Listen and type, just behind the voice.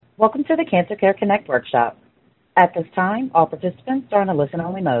Welcome to the Cancer Care Connect workshop. At this time, all participants are in a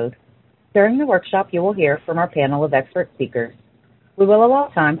listen-only mode. During the workshop, you will hear from our panel of expert speakers. We will allow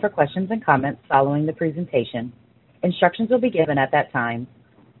time for questions and comments following the presentation. Instructions will be given at that time.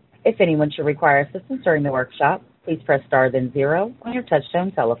 If anyone should require assistance during the workshop, please press star then 0 on your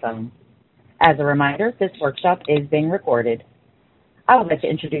touchtone telephone. As a reminder, this workshop is being recorded. I would like to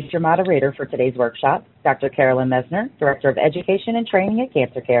introduce your moderator for today's workshop, Dr. Carolyn Messner, Director of Education and Training at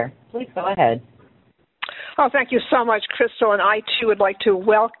Cancer Care. Please go ahead. Oh, thank you so much, Crystal, and I, too, would like to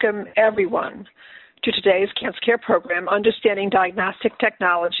welcome everyone to today's Cancer Care program, Understanding Diagnostic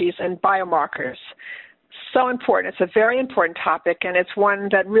Technologies and Biomarkers. So important. It's a very important topic, and it's one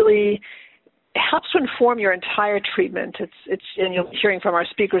that really helps to inform your entire treatment. And you'll be hearing from our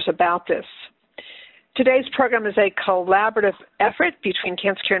speakers about this. Today's program is a collaborative effort between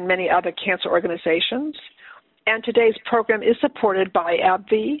Cancer Care and many other cancer organizations. And today's program is supported by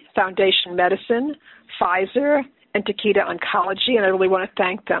AbbVie, Foundation Medicine, Pfizer, and Takeda Oncology, and I really want to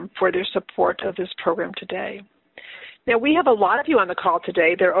thank them for their support of this program today. Now, we have a lot of you on the call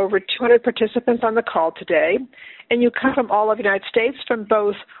today. There are over 200 participants on the call today, and you come from all over the United States, from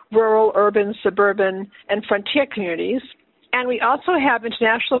both rural, urban, suburban, and frontier communities. And we also have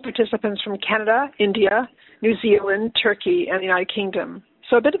international participants from Canada, India, New Zealand, Turkey, and the United Kingdom.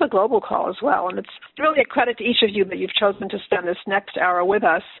 So a bit of a global call as well. And it's really a credit to each of you that you've chosen to spend this next hour with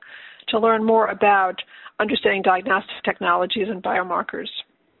us to learn more about understanding diagnostic technologies and biomarkers.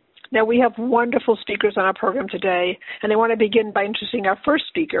 Now, we have wonderful speakers on our program today, and I want to begin by introducing our first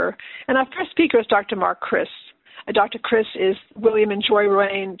speaker. And our first speaker is Dr. Mark Kris. Dr. Kris is William and Joy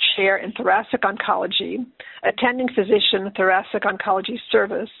Ruane Chair in Thoracic Oncology, Attending Physician, Thoracic Oncology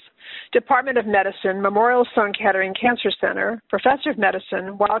Service, Department of Medicine, Memorial Sloan Kettering Cancer Center, Professor of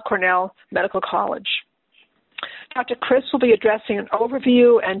Medicine, Weill Cornell Medical College. Dr. Kris will be addressing an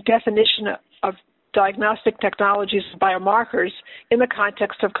overview and definition of diagnostic technologies and biomarkers in the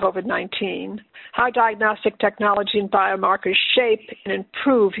context of COVID-19, how diagnostic technology and biomarkers shape and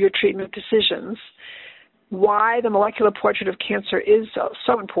improve your treatment decisions, why the molecular portrait of cancer is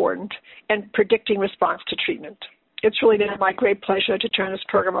so important, and predicting response to treatment. It's really now my great pleasure to turn this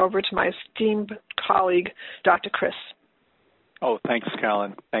program over to my esteemed colleague, Dr. Kris. Oh, thanks,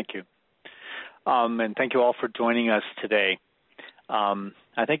 Carolyn. Thank you. And thank you all for joining us today.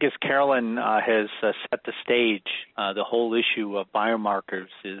 I think as Carolyn has set the stage, the whole issue of biomarkers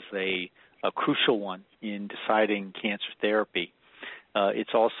is a crucial one in deciding cancer therapy.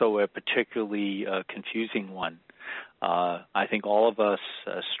 It's also a particularly confusing one. I think all of us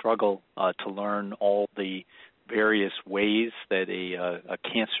struggle to learn all the various ways that a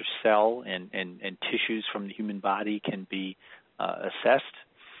cancer cell and tissues from the human body can be assessed.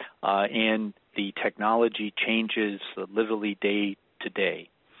 And the technology changes literally day to day.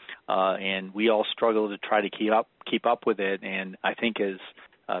 And we all struggle to try to keep up with it. And I think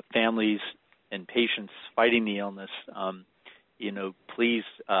as families and patients fighting the illness, please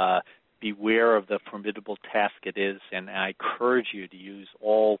beware of the formidable task it is, and I encourage you to use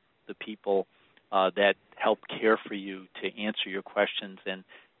all the people that help care for you to answer your questions. And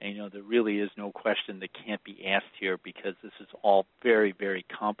there really is no question that can't be asked here, because this is all very, very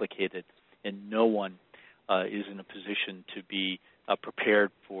complicated, and no one is in a position to be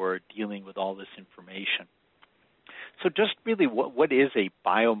prepared for dealing with all this information. So just really, what is a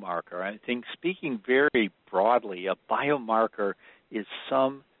biomarker? I think, speaking very broadly, a biomarker is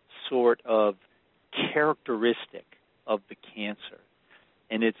some sort of characteristic of the cancer.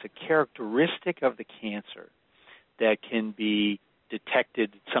 And it's a characteristic of the cancer that can be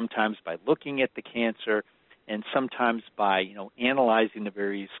detected sometimes by looking at the cancer, and sometimes by analyzing the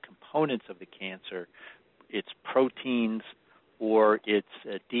various components of the cancer, its proteins or its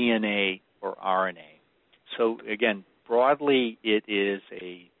DNA or RNA. So again, broadly, it is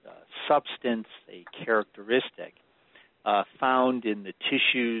a substance, a characteristic found in the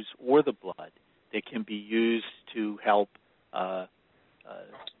tissues or the blood that can be used to help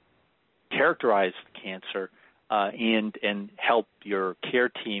characterize the cancer and help your care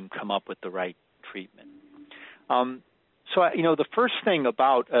team come up with the right treatment. So the first thing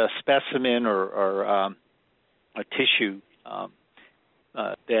about a specimen or a tissue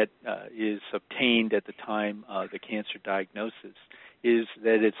that is obtained at the time of the cancer diagnosis is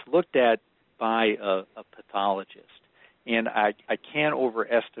that it's looked at by a pathologist. And I can't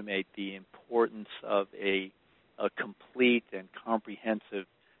overestimate the importance of a complete and comprehensive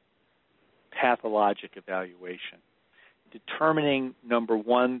pathologic evaluation. Determining, number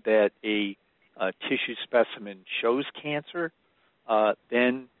one, that a tissue specimen shows cancer,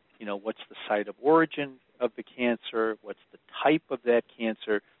 then, what's the site of origin of the cancer, what's the type of that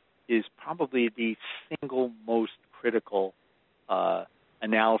cancer, actually the single most critical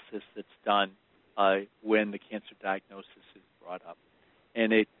analysis that's done when the cancer diagnosis is brought up.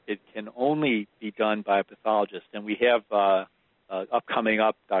 And it can only be done by a pathologist. And we have upcoming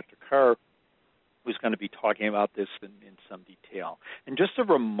up Dr. Kerr, who's going to be talking about this in some detail. And just a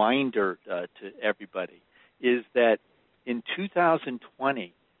reminder to everybody is that in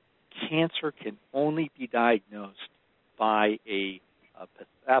 2020, cancer can only be diagnosed by a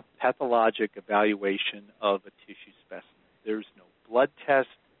pathologic evaluation of a tissue specimen. There's no blood test.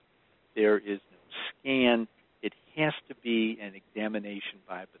 There is no scan. It has to be an examination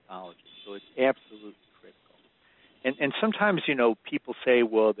by a pathologist. So it's absolutely critical. And sometimes, people say,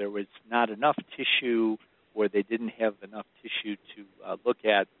 well, there was not enough tissue or they didn't have enough tissue to look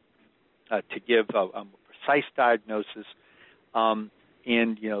at to give a precise diagnosis. And,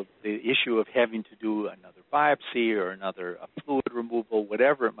 the issue of having to do another biopsy or another fluid removal,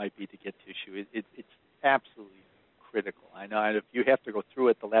 whatever it might be to get tissue, it's absolutely critical. I know if you have to go through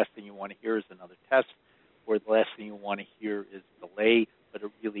it, the last thing you want to hear is another test, or the last thing you want to hear is delay, but it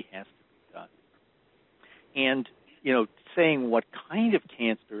really has to be done. And, saying what kind of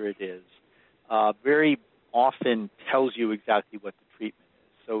cancer it is very often tells you exactly what the treatment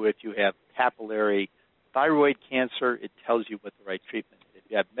is. So if you have papillary thyroid cancer, it tells you what the right treatment is.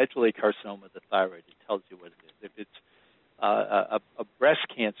 If you have medullary carcinoma of the thyroid, it tells you what it is. If it's a breast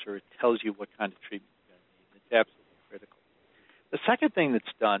cancer, it tells you what kind of treatment you're going to need. It's absolutely critical. The second thing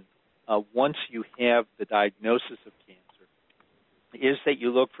that's done once you have the diagnosis of cancer is that you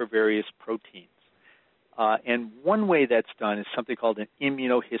look for various proteins. And one way that's done is something called an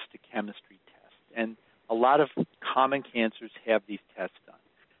immunohistochemistry test. And a lot of common cancers have these tests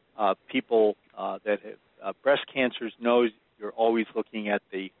done. People that have breast cancers know you're always looking at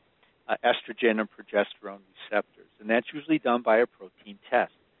the estrogen and progesterone receptors, and that's usually done by a protein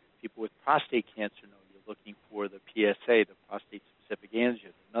test. People with prostate cancer know you're looking for the PSA, the prostate-specific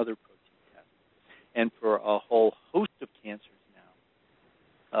antigen, another protein test. And for a whole host of cancers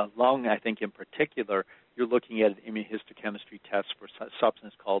now, lung, I think in particular, you're looking at an immunohistochemistry test for a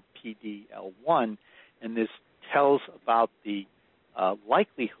substance called PD-L1, and this tells about the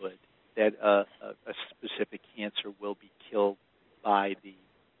likelihood that a specific cancer will be killed by the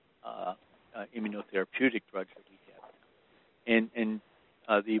immunotherapeutic drugs that we have. And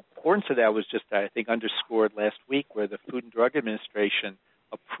the importance of that was just, I think, underscored last week where the Food and Drug Administration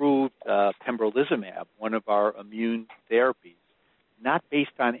approved pembrolizumab, one of our immune therapies, not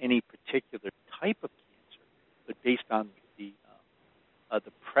based on any particular type of cancer, but based on the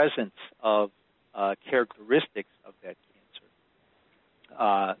presence of characteristics of that cancer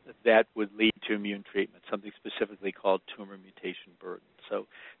that would lead to immune treatment, something specifically called tumor mutation burden. So,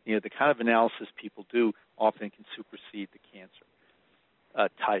 the kind of analysis people do often can supersede the cancer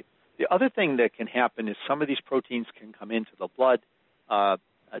type. The other thing that can happen is some of these proteins can come into the blood.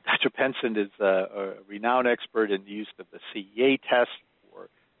 Dr. Penson is a renowned expert in the use of the CEA test for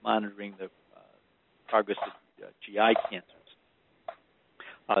monitoring the progress of GI cancers.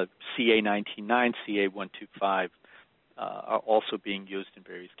 CA19-9, CA125 are also being used in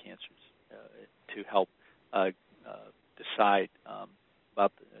various cancers to help decide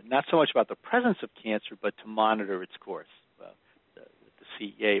about not so much about the presence of cancer, but to monitor its course. The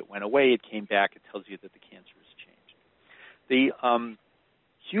CEA, it went away, it came back, it tells you that the cancer has changed. The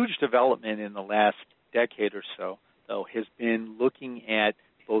huge development in the last decade or so, though, has been looking at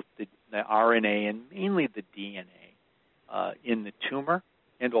both the RNA and mainly the DNA in the tumor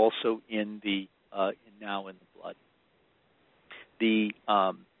and also in the now in the blood.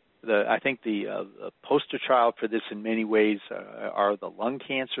 I think the poster child for this in many ways are the lung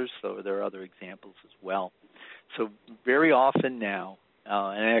cancers, so there are other examples as well. So very often now,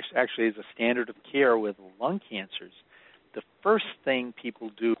 and actually as a standard of care with lung cancers, the first thing people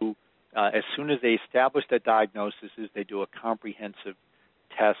do as soon as they establish that diagnosis is they do a comprehensive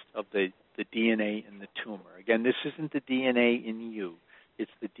test of the DNA in the tumor. Again, this isn't the DNA in you.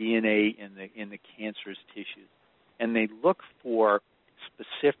 It's the DNA in the cancerous tissues. And they look for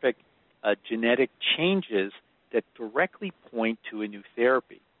specific genetic changes that directly point to a new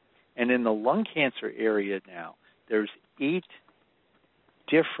therapy. And in the lung cancer area now, there's 8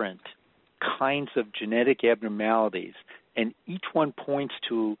 different kinds of genetic abnormalities, and each one points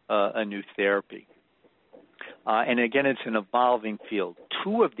to a new therapy. And again, it's an evolving field.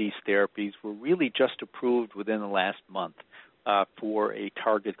 2 of these therapies were really just approved within the last month for a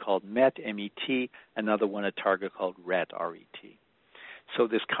target called MET, M-E-T, another one a target called RET, R-E-T. So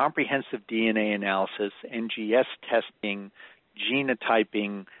this comprehensive DNA analysis, NGS testing,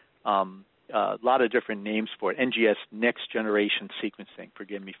 genotyping, a lot of different names for it. NGS, next generation sequencing.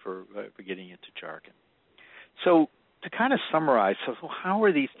 Forgive me for getting into jargon. So to kind of summarize, so how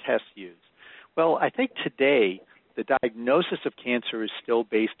are these tests used? Well, I think today the diagnosis of cancer is still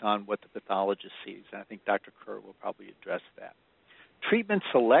based on what the pathologist sees, and I think Dr. Kerr will probably address that. Treatment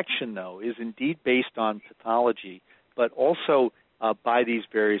selection, though, is indeed based on pathology, but also by these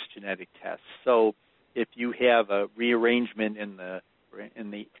various genetic tests. So if you have a rearrangement in the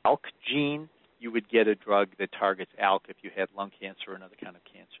ALK gene, you would get a drug that targets ALK if you had lung cancer or another kind of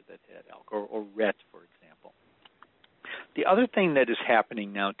cancer that had ALK, or RET, for example. The other thing that is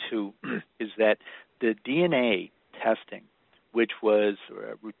happening now, too, is that the DNA testing, which was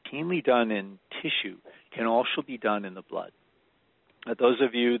routinely done in tissue, can also be done in the blood. Those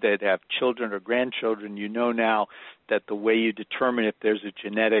of you that have children or grandchildren, you know now that the way you determine if there's a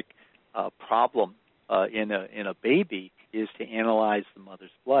genetic problem in a baby is to analyze the mother's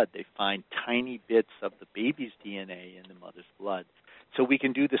blood. They find tiny bits of the baby's DNA in the mother's blood. So we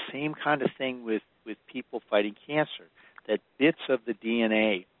can do the same kind of thing with people fighting cancer, that bits of the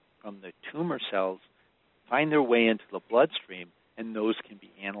DNA from the tumor cells find their way into the bloodstream, and those can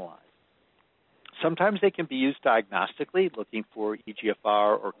be analyzed. Sometimes they can be used diagnostically, looking for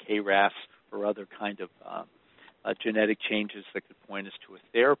EGFR or KRAS or other kind of genetic changes that could point us to a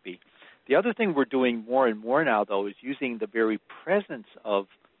therapy. The other thing we're doing more and more now, though, is using the very presence of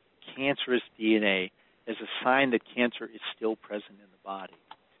cancerous DNA as a sign that cancer is still present in the body.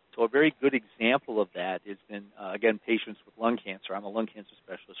 So a very good example of that is in, again, patients with lung cancer. I'm a lung cancer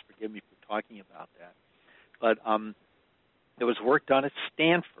specialist. Forgive me for talking about that. But there was work done at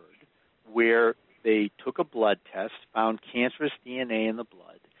Stanford where they took a blood test, found cancerous DNA in the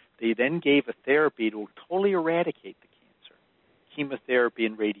blood. They then gave a therapy to totally eradicate the cancer, chemotherapy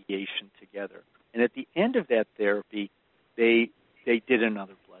and radiation together. And at the end of that therapy, they did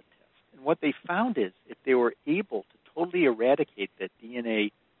another blood test. And what they found is if they were able to totally eradicate that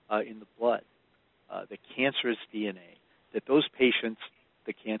DNA in the blood, the cancerous DNA, that those patients,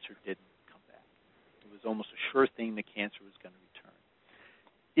 the cancer didn't come back. It was almost a sure thing the cancer was going to return.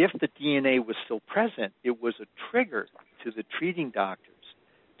 If the DNA was still present, it was a trigger to the treating doctors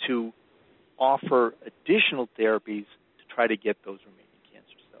to offer additional therapies to try to get those remaining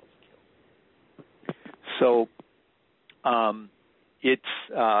cancer cells killed. So it's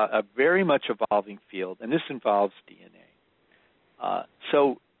a very much evolving field, and this involves DNA.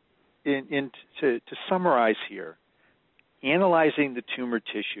 To summarize here, analyzing the tumor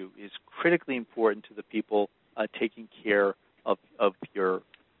tissue is critically important to the people taking care of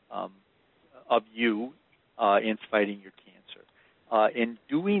you in fighting your cancer. And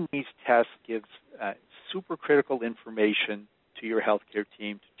doing these tests gives super critical information to your healthcare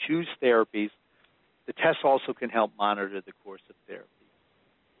team to choose therapies. The tests also can help monitor the course of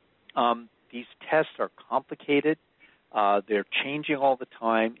therapy. These tests are complicated. They're changing all the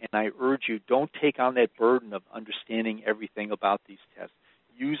time, and I urge you, don't take on that burden of understanding everything about these tests.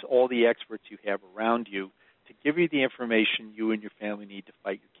 Use all the experts you have around you to give you the information you and your family need to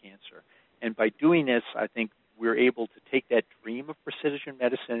fight your cancer. And by doing this, I think we're able to take that dream of precision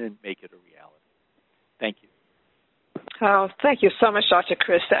medicine and make it a reality. Thank you. Oh, thank you so much, Dr.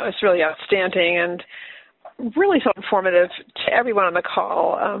 Chris. That was really outstanding and really so informative to everyone on the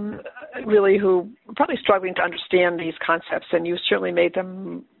call, really who are probably struggling to understand these concepts, and you certainly made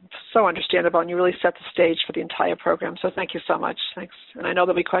them so understandable, and you really set the stage for the entire program. So thank you so much. Thanks. And I know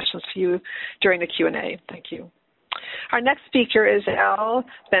there'll be questions for you during the Q&A. Thank you. Our next speaker is Al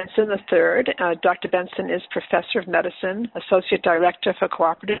Benson III. Dr. Benson is Professor of Medicine, Associate Director for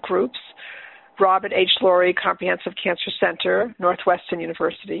Cooperative Groups, Robert H. Lurie Comprehensive Cancer Center, Northwestern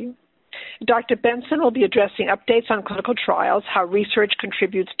University. Dr. Benson will be addressing updates on clinical trials, how research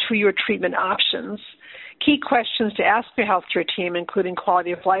contributes to your treatment options, key questions to ask your healthcare team, including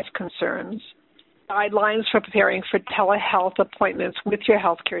quality of life concerns, guidelines for preparing for telehealth appointments with your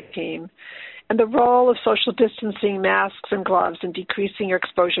healthcare team, and the role of social distancing, masks, and gloves in decreasing your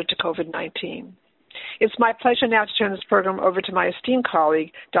exposure to COVID-19. It's my pleasure now to turn this program over to my esteemed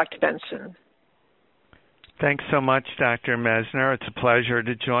colleague, Dr. Benson. Thanks so much, Dr. Messner. It's a pleasure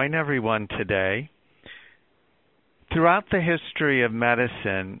to join everyone today. Throughout the history of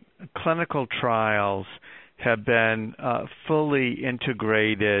medicine, clinical trials have been fully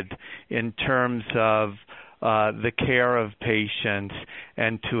integrated in terms of the care of patients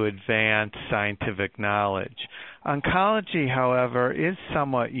and to advance scientific knowledge. Oncology, however, is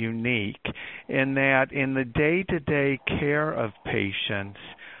somewhat unique in that in the day-to-day care of patients,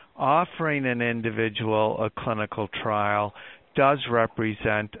 offering an individual a clinical trial does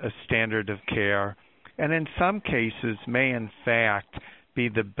represent a standard of care and in some cases may in fact be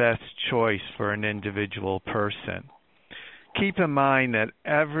the best choice for an individual person. Keep in mind that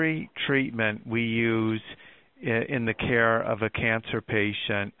every treatment we use in the care of a cancer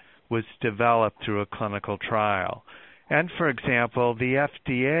patient was developed through a clinical trial. And for example, the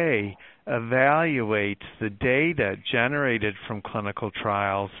FDA evaluates the data generated from clinical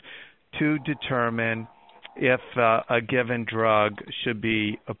trials to determine if a given drug should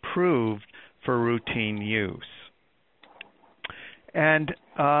be approved for routine use. And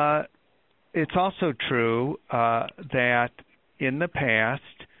it's also true that in the past,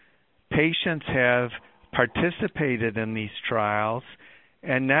 patients have participated in these trials,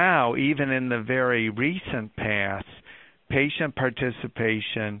 and now, even in the very recent past, patient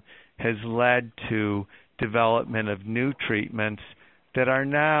participation has led to development of new treatments that are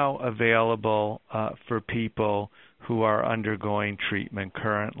now available for people who are undergoing treatment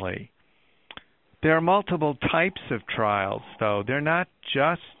currently. There are multiple types of trials, though. They're not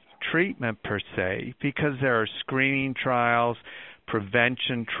just treatment per se, because there are screening trials,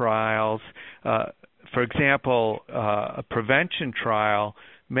 prevention trials. For example, a prevention trial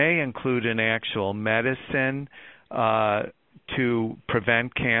may include an actual medicine to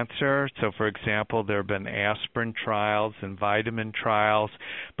prevent cancer. So, for example, there have been aspirin trials and vitamin trials,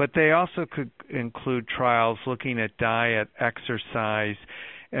 but they also could include trials looking at diet, exercise,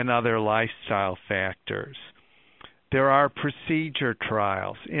 and other lifestyle factors. There are procedure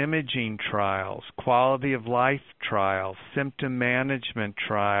trials, imaging trials, quality of life trials, symptom management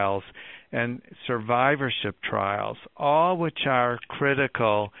trials, and survivorship trials, all which are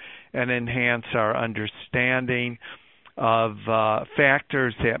critical and enhance our understanding of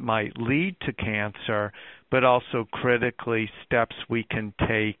factors that might lead to cancer, but also critically steps we can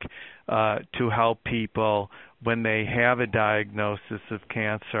take to help people when they have a diagnosis of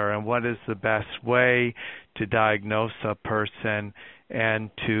cancer, and what is the best way to diagnose a person and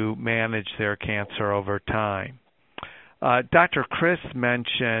to manage their cancer over time. Dr. Chris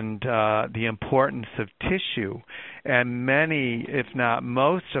mentioned the importance of tissue, and many, if not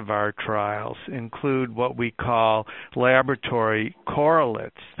most, of our trials include what we call laboratory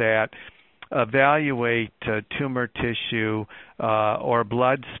correlates that evaluate tumor tissue or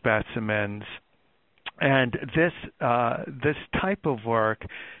blood specimens. And this type of work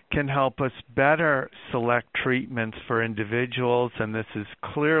can help us better select treatments for individuals, and this is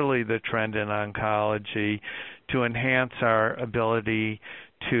clearly the trend in oncology, to enhance our ability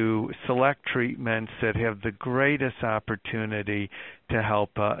to select treatments that have the greatest opportunity to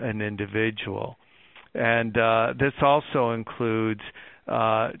help an individual. And this also includes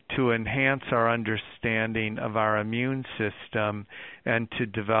to enhance our understanding of our immune system and to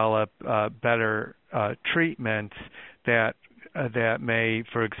develop better treatments that may,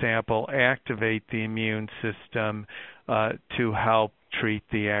 for example, activate the immune system to help treat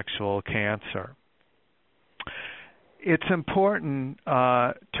the actual cancer. It's important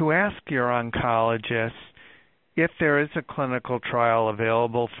to ask your oncologist if there is a clinical trial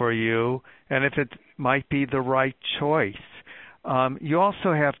available for you and if it might be the right choice. You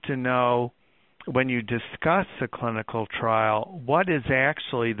also have to know, when you discuss a clinical trial, what is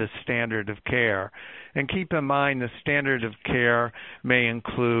actually the standard of care. And keep in mind, the standard of care may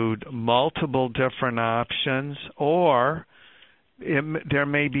include multiple different options, or there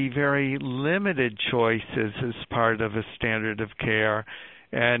may be very limited choices as part of a standard of care.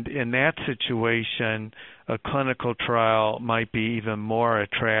 And in that situation, a clinical trial might be even more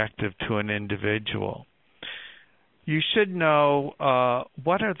attractive to an individual. You should know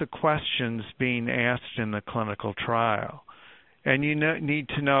what are the questions being asked in the clinical trial. And you need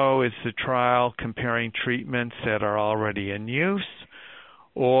to know, is the trial comparing treatments that are already in use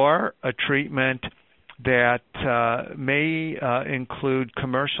or a treatment that may include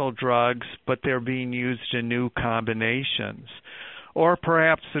commercial drugs, but they're being used in new combinations. Or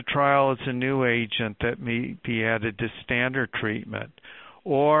perhaps the trial is a new agent that may be added to standard treatment,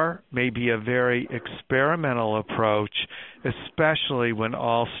 or maybe a very experimental approach, especially when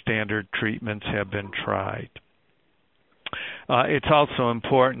all standard treatments have been tried. It's also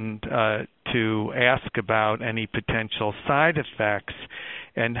important to ask about any potential side effects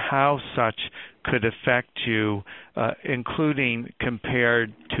and how such could affect you, including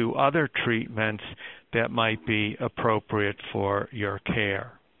compared to other treatments that might be appropriate for your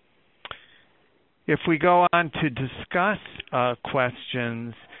care. If we go on to discuss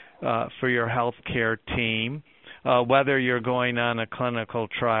questions for your healthcare team, whether you're going on a clinical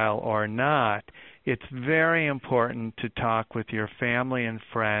trial or not, it's very important to talk with your family and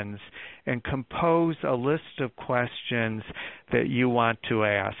friends and compose a list of questions that you want to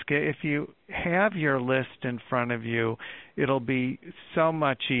ask. If you have your list in front of you it'll be so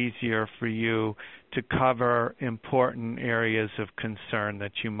much easier for you to cover important areas of concern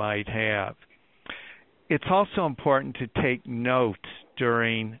that you might have. It's also important to take notes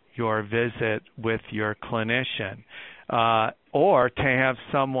during your visit with your clinician, or to have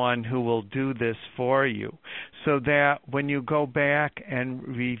someone who will do this for you, so that when you go back and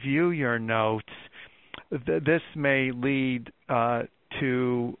review your notes, this may lead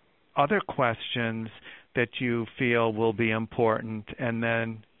to other questions that you feel will be important, and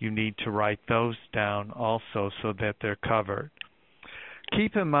then you need to write those down also so that they're covered.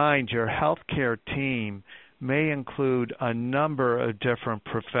 Keep in mind your healthcare team may include a number of different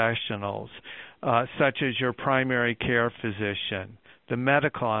professionals, such as your primary care physician, the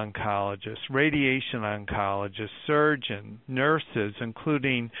medical oncologist, radiation oncologist, surgeon, nurses,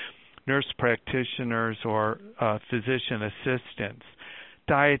 including nurse practitioners or physician assistants,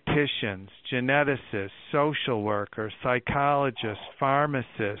 dietitians, geneticists, social workers, psychologists,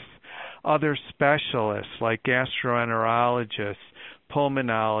 pharmacists, other specialists like gastroenterologists,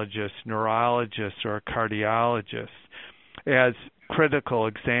 pulmonologists, neurologists, or cardiologists as critical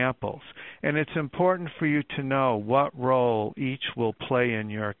examples. And it's important for you to know what role each will play in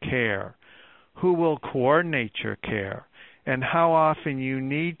your care, who will coordinate your care, and how often you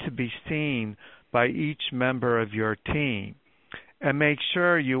need to be seen by each member of your team. And make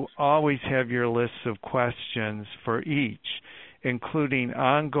sure you always have your lists of questions for each, including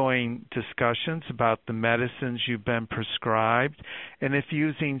ongoing discussions about the medicines you've been prescribed, and if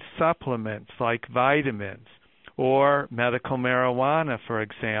using supplements like vitamins or medical marijuana, for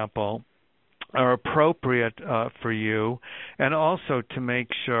example, are appropriate for you, and also to make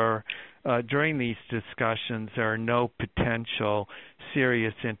sure during these discussions there are no potential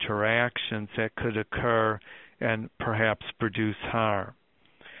serious interactions that could occur and perhaps produce harm.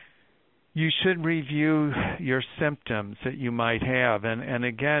 You should review your symptoms that you might have, and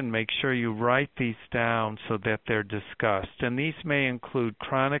again, make sure you write these down so that they're discussed. And these may include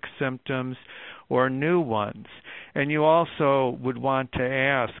chronic symptoms or new ones. And you also would want to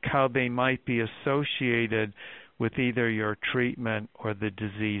ask how they might be associated with either your treatment or the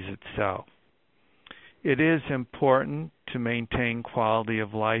disease itself. It is important to maintain quality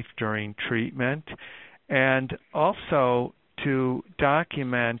of life during treatment, and also to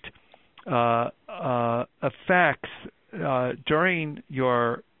document effects during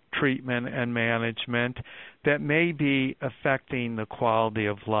your treatment and management that may be affecting the quality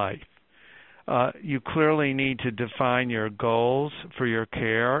of life. You clearly need to define your goals for your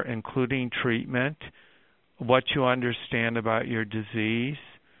care, including treatment, what you understand about your disease,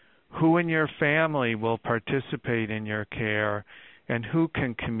 who in your family will participate in your care, and who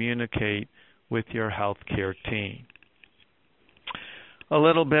can communicate with your healthcare team. A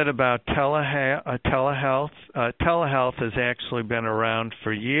little bit about telehealth. Telehealth has actually been around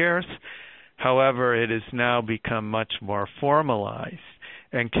for years. However, it has now become much more formalized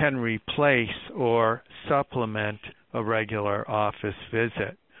and can replace or supplement a regular office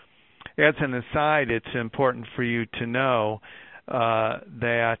visit. As an aside, it's important for you to know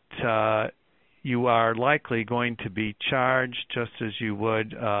that you are likely going to be charged just as you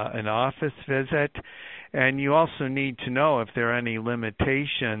would an office visit, and you also need to know if there are any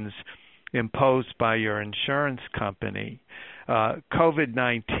limitations imposed by your insurance company.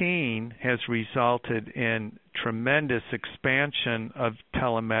 COVID-19 has resulted in tremendous expansion of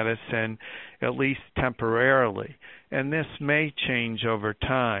telemedicine, at least temporarily, and this may change over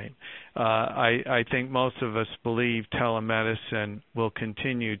time. I think most of us believe telemedicine will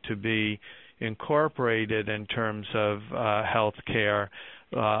continue to be incorporated in terms of health care,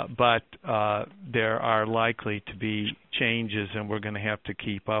 but there are likely to be changes, and we're going to have to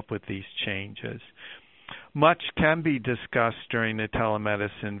keep up with these changes. Much can be discussed during the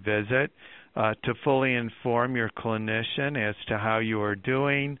telemedicine visit to fully inform your clinician as to how you are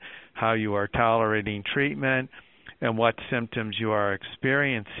doing, how you are tolerating treatment, and what symptoms you are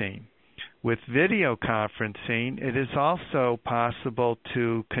experiencing. With video conferencing, it is also possible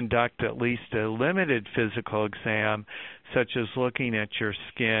to conduct at least a limited physical exam, such as looking at your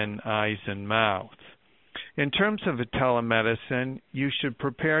skin, eyes, and mouth. In terms of a telemedicine, you should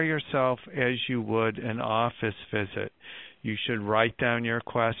prepare yourself as you would an office visit. You should write down your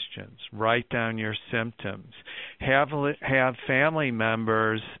questions, write down your symptoms, have family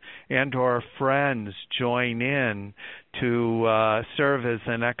members and or friends join in to serve as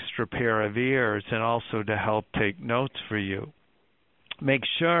an extra pair of ears and also to help take notes for you. Make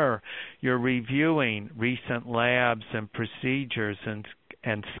sure you're reviewing recent labs and procedures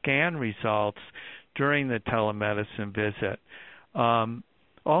and scan results during the telemedicine visit.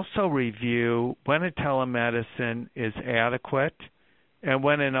 Also review when a telemedicine is adequate and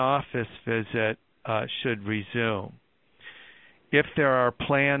when an office visit should resume. If there are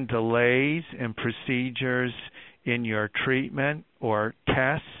planned delays in procedures in your treatment or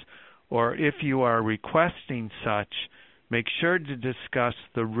tests, or if you are requesting such, make sure to discuss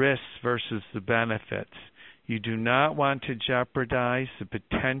the risks versus the benefits. You do not want to jeopardize the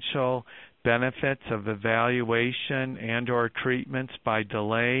potential benefits of evaluation and or treatments by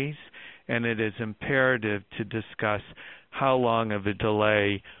delays, and it is imperative to discuss how long of a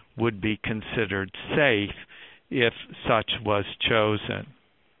delay would be considered safe if such was chosen.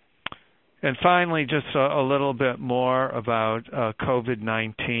 And finally, just a little bit more about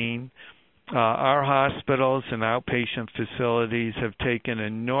COVID-19. Our hospitals and outpatient facilities have taken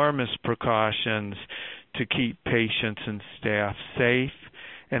enormous precautions to keep patients and staff safe,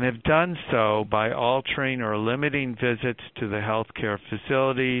 and have done so by altering or limiting visits to the healthcare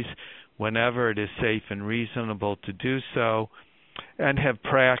facilities whenever it is safe and reasonable to do so, and have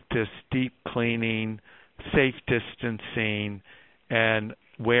practiced deep cleaning, safe distancing, and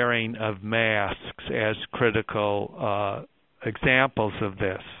wearing of masks as critical examples of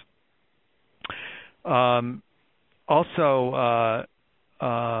this.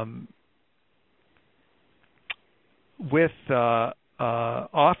 With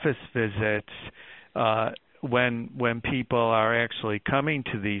office visits, when people are actually coming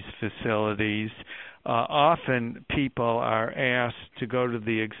to these facilities, often people are asked to go to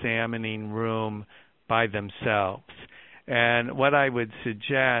the examining room by themselves. And what I would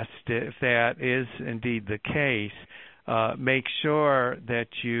suggest, if that is indeed the case, make sure that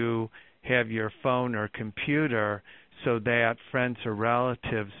you have your phone or computer so that friends or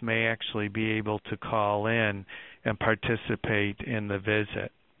relatives may actually be able to call in and participate in the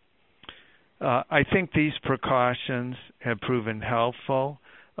visit. I think these precautions have proven helpful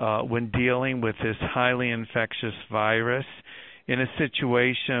when dealing with this highly infectious virus in a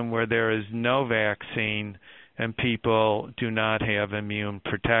situation where there is no vaccine and people do not have immune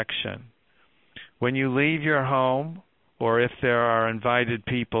protection. When you leave your home, or if there are invited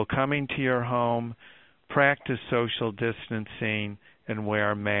people coming to your home, practice social distancing and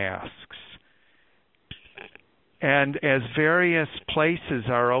wear masks. And as various places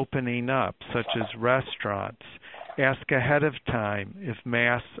are opening up, such as restaurants, ask ahead of time if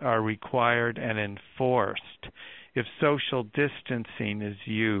masks are required and enforced, if social distancing is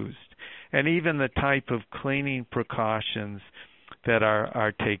used, and even the type of cleaning precautions that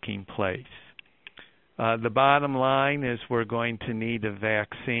are taking place. The bottom line is we're going to need a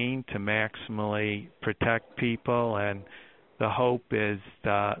vaccine to maximally protect people, and the hope is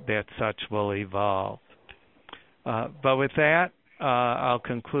that such will evolve. But with that, I'll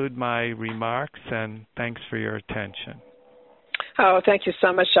conclude my remarks, and thanks for your attention. Oh, thank you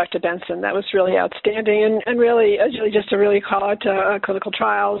so much, Dr. Benson. That was really outstanding, and really just to really call out clinical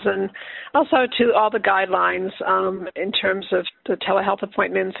trials, and also to all the guidelines in terms of the telehealth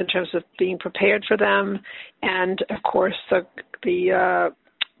appointments, in terms of being prepared for them, and of course you're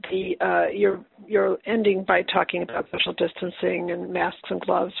ending by talking about social distancing and masks and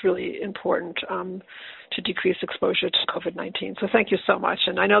gloves, really important to decrease exposure to COVID-19. So thank you so much,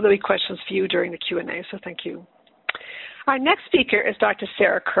 and I know there'll be questions for you during the Q&A, so thank you. Our next speaker is Dr.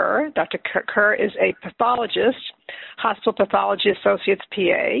 Sarah Kerr. Dr. Kerr is a pathologist, Hospital Pathology Associates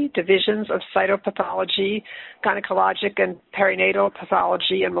PA, Divisions of Cytopathology, Gynecologic and Perinatal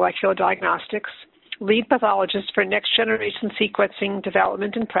Pathology and Molecular Diagnostics, lead pathologist for Next Generation Sequencing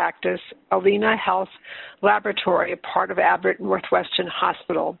Development and Practice, Alina Health Laboratory, a part of Abbott Northwestern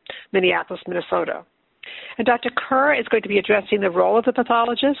Hospital, Minneapolis, Minnesota. And Dr. Kerr is going to be addressing the role of the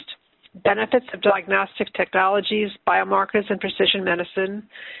pathologist, benefits of diagnostic technologies, biomarkers, and precision medicine,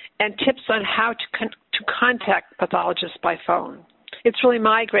 and tips on how to contact pathologists by phone. It's really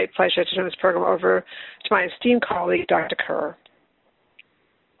my great pleasure to turn this program over to my esteemed colleague, Dr. Kerr.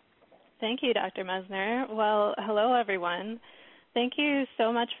 Thank you, Dr. Messner. Well, hello, everyone. Thank you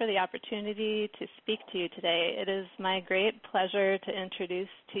so much for the opportunity to speak to you today. It is my great pleasure to introduce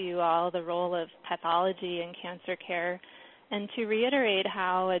to you all the role of pathology in cancer care, and to reiterate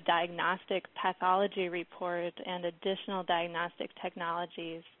how a diagnostic pathology report and additional diagnostic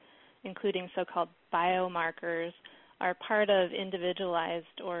technologies, including so-called biomarkers, are part of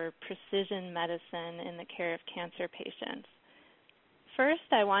individualized or precision medicine in the care of cancer patients. First,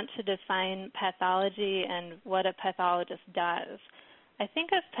 I want to define pathology and what a pathologist does. I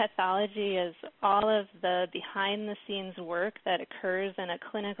think of pathology as all of the behind-the-scenes work that occurs in a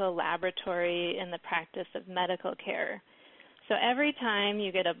clinical laboratory in the practice of medical care. So every time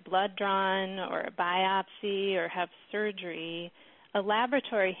you get a blood drawn or a biopsy or have surgery, a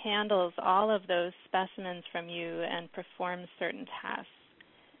laboratory handles all of those specimens from you and performs certain tests.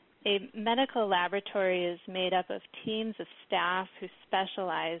 A medical laboratory is made up of teams of staff who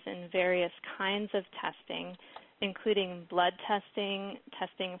specialize in various kinds of testing, including blood testing,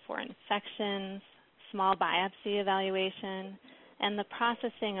 testing for infections, small biopsy evaluation, and the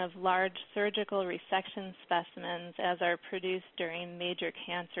processing of large surgical resection specimens as are produced during major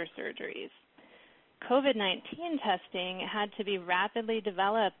cancer surgeries. COVID-19 testing had to be rapidly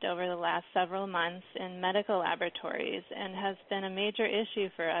developed over the last several months in medical laboratories and has been a major issue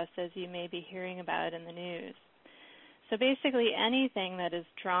for us, as you may be hearing about in the news. So basically anything that is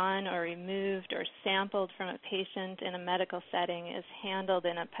drawn or removed or sampled from a patient in a medical setting is handled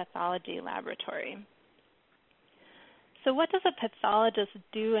in a pathology laboratory. So what does a pathologist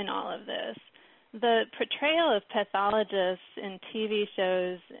do in all of this? The portrayal of pathologists in TV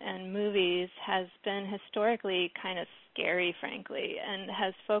shows and movies has been historically kind of scary, frankly, and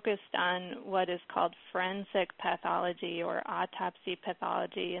has focused on what is called forensic pathology or autopsy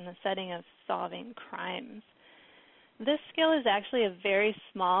pathology in the setting of solving crimes. This skill is actually a very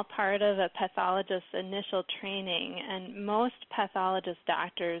small part of a pathologist's initial training, and most pathologist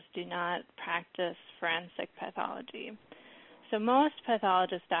doctors do not practice forensic pathology. So most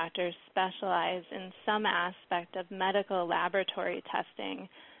pathologist doctors specialize in some aspect of medical laboratory testing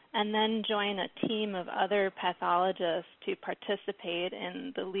and then join a team of other pathologists to participate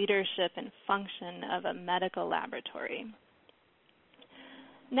in the leadership and function of a medical laboratory.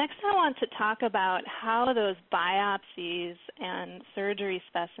 Next, I want to talk about how those biopsies and surgery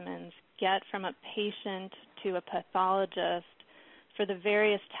specimens get from a patient to a pathologist for the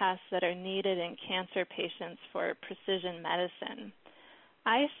various tests that are needed in cancer patients for precision medicine.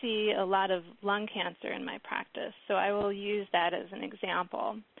 I see a lot of lung cancer in my practice, so I will use that as an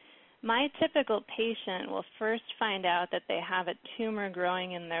example. My typical patient will first find out that they have a tumor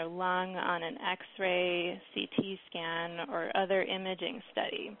growing in their lung on an X-ray, CT scan, or other imaging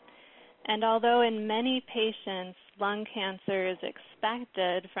study. And although in many patients lung cancer is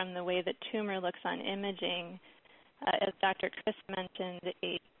expected from the way the tumor looks on imaging, as Dr. Chris mentioned,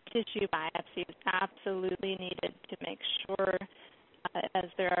 a tissue biopsy is absolutely needed to make sure, as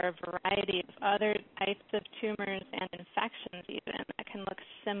there are a variety of other types of tumors and infections even that can look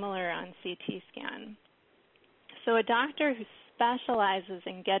similar on CT scan. So a doctor who specializes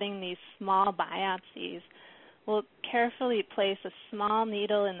in getting these small biopsies will carefully place a small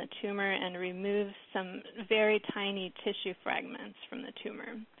needle in the tumor and remove some very tiny tissue fragments from the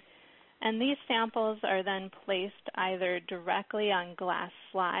tumor. And these samples are then placed either directly on glass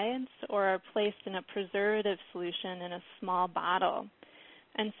slides or are placed in a preservative solution in a small bottle.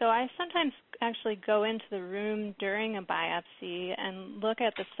 And so I sometimes actually go into the room during a biopsy and look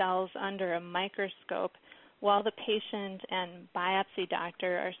at the cells under a microscope while the patient and biopsy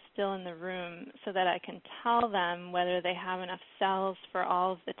doctor are still in the room so that I can tell them whether they have enough cells for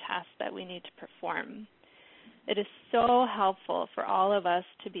all of the tests that we need to perform. It is so helpful for all of us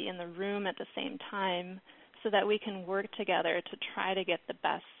to be in the room at the same time so that we can work together to try to get the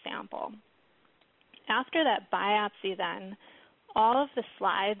best sample. After that biopsy then, all of the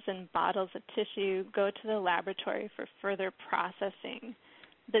slides and bottles of tissue go to the laboratory for further processing.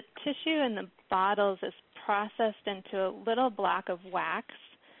 The tissue in the bottles is processed into a little block of wax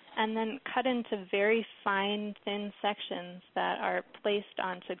and then cut into very fine, thin sections that are placed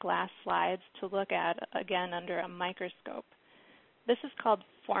onto glass slides to look at, again, under a microscope. This is called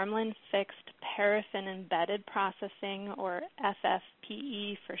formalin-fixed paraffin-embedded processing, or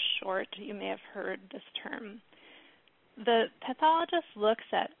FFPE for short. You may have heard this term. The pathologist looks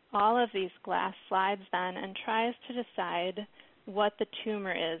at all of these glass slides then and tries to decide what the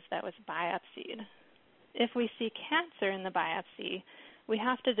tumor is that was biopsied. If we see cancer in the biopsy, we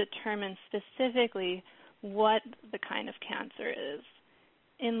have to determine specifically what the kind of cancer is.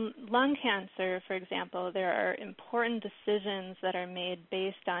 In lung cancer, for example, there are important decisions that are made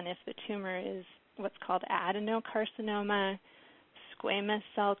based on if the tumor is what's called adenocarcinoma, squamous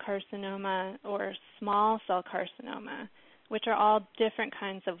cell carcinoma, or small cell carcinoma, which are all different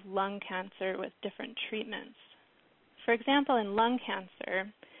kinds of lung cancer with different treatments. For example, in lung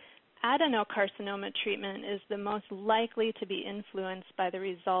cancer, adenocarcinoma treatment is the most likely to be influenced by the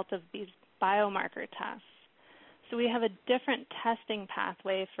result of these biomarker tests. So we have a different testing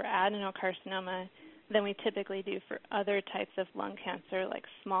pathway for adenocarcinoma than we typically do for other types of lung cancer like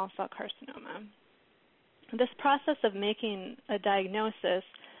small cell carcinoma. This process of making a diagnosis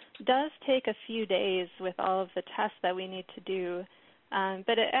does take a few days with all of the tests that we need to do,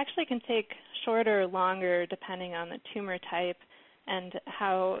 but it actually can take shorter or longer depending on the tumor type and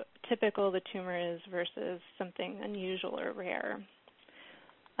how typical the tumor is versus something unusual or rare.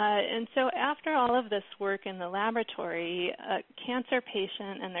 And so after all of this work in the laboratory, a cancer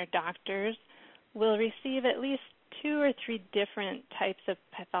patient and their doctors will receive at least 2 or 3 different types of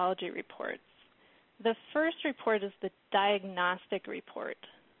pathology reports. The first report is the diagnostic report,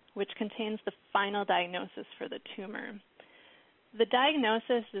 which contains the final diagnosis for the tumor. The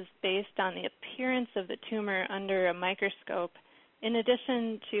diagnosis is based on the appearance of the tumor under a microscope, in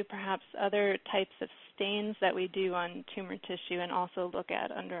addition to perhaps other types of stains that we do on tumor tissue and also look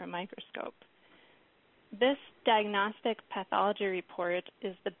at under a microscope. This diagnostic pathology report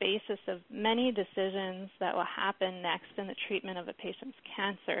is the basis of many decisions that will happen next in the treatment of a patient's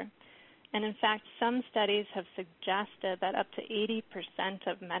cancer. And in fact, some studies have suggested that up to 80%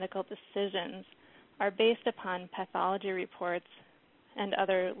 of medical decisions are based upon pathology reports and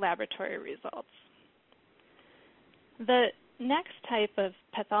other laboratory results. The next type of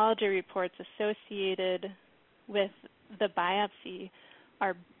pathology reports associated with the biopsy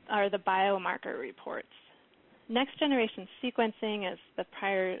are the biomarker reports. Next-generation sequencing, as the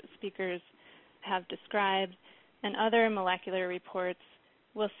prior speakers have described, and other molecular reports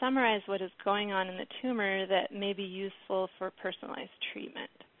will summarize what is going on in the tumor that may be useful for personalized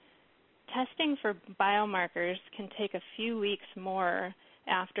treatment. Testing for biomarkers can take a few weeks more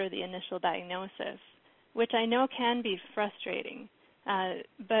after the initial diagnosis, which I know can be frustrating,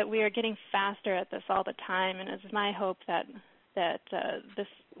 but we are getting faster at this all the time, and it's my hope that this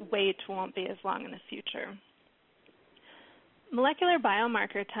wait won't be as long in the future. Molecular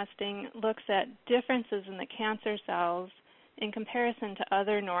biomarker testing looks at differences in the cancer cells in comparison to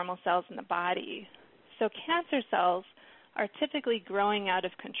other normal cells in the body. So cancer cells are typically growing out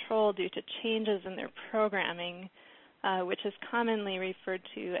of control due to changes in their programming, which is commonly referred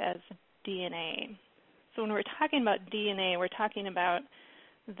to as DNA. So when we're talking about DNA, we're talking about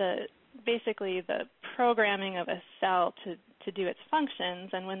basically the programming of a cell to do its functions,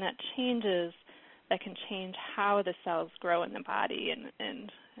 and when that changes, that can change how the cells grow in the body,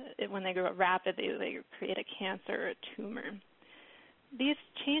 and when they grow rapidly, they create a cancer or a tumor. These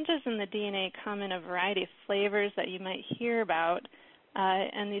changes in the DNA come in a variety of flavors that you might hear about,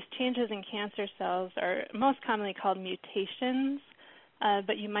 and these changes in cancer cells are most commonly called mutations,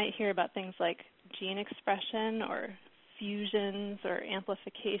 but you might hear about things like gene expression or fusions or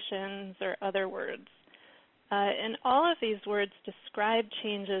amplifications or other words. And all of these words describe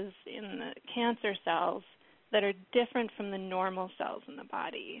changes in the cancer cells that are different from the normal cells in the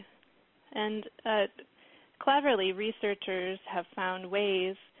body. And cleverly, researchers have found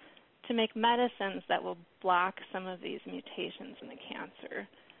ways to make medicines that will block some of these mutations in the cancer.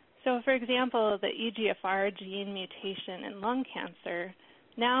 So, for example, the EGFR gene mutation in lung cancer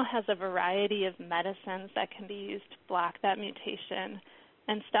now has a variety of medicines that can be used to block that mutation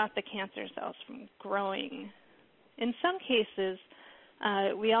and stop the cancer cells from growing. In some cases,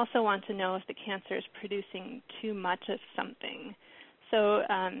 we also want to know if the cancer is producing too much of something. So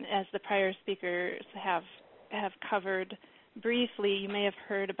as the prior speakers have covered briefly, you may have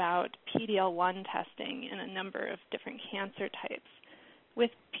heard about PD-L1 testing in a number of different cancer types.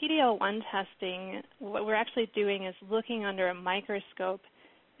 With PD-L1 testing, what we're actually doing is looking under a microscope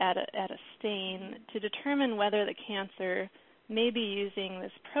at a stain to determine whether the cancer may be using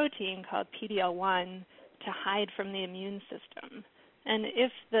this protein called PD-L1 to hide from the immune system. And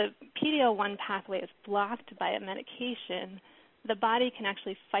if the PD-L1 pathway is blocked by a medication, the body can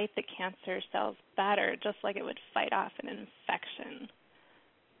actually fight the cancer cells better, just like it would fight off an infection.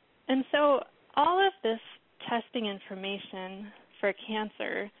 And so all of this testing information for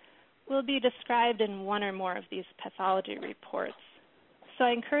cancer will be described in one or more of these pathology reports. So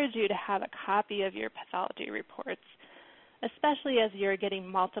I encourage you to have a copy of your pathology reports, especially as you're getting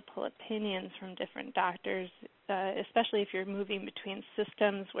multiple opinions from different doctors, especially if you're moving between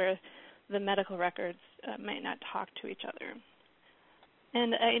systems where the medical records might not talk to each other.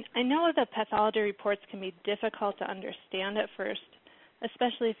 And I know that pathology reports can be difficult to understand at first,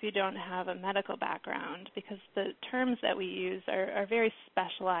 especially if you don't have a medical background, because the terms that we use are very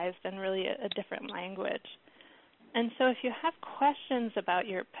specialized and really a different language. And so if you have questions about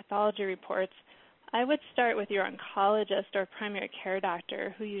your pathology reports, I would start with your oncologist or primary care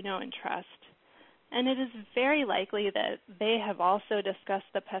doctor who you know and trust. And it is very likely that they have also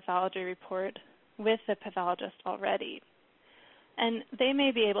discussed the pathology report with the pathologist already. And they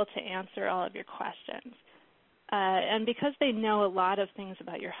may be able to answer all of your questions. And because they know a lot of things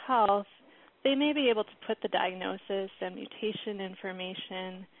about your health, they may be able to put the diagnosis and mutation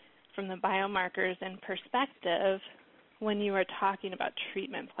information from the biomarkers in perspective when you are talking about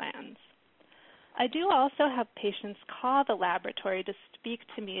treatment plans. I do also have patients call the laboratory to speak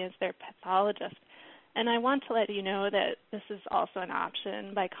to me as their pathologist, And I want to let you know that this is also an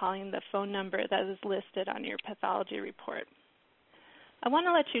option by calling the phone number that is listed on your pathology report. I want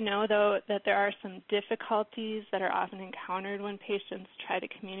to let you know, though, that there are some difficulties that are often encountered when patients try to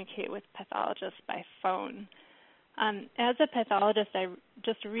communicate with pathologists by phone. As a pathologist, I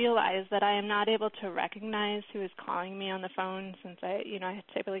just realized that I am not able to recognize who is calling me on the phone since I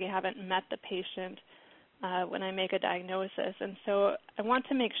typically haven't met the patient when I make a diagnosis. And so I want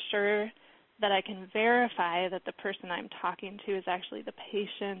to make sure that I can verify that the person I'm talking to is actually the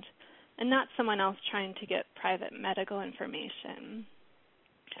patient and not someone else trying to get private medical information.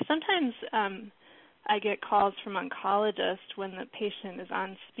 Sometimes I get calls from oncologists when the patient is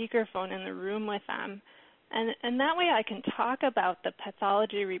on speakerphone in the room with them, and that way I can talk about the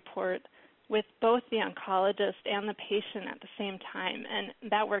pathology report with both the oncologist and the patient at the same time, and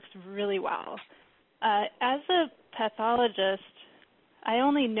that works really well. As a pathologist, I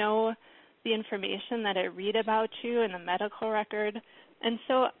only know the information that I read about you in the medical record, and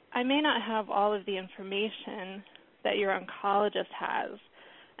so I may not have all of the information that your oncologist has.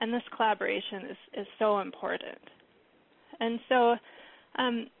 And this collaboration is so important. And so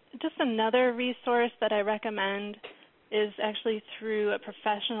just another resource that I recommend is actually through a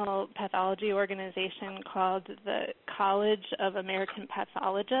professional pathology organization called the College of American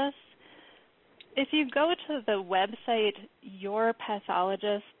Pathologists. If you go to the website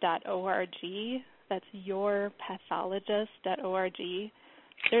yourpathologist.org, that's yourpathologist.org,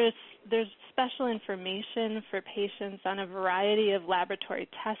 there's special information for patients on a variety of laboratory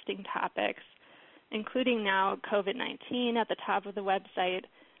testing topics, including now COVID-19 at the top of the website,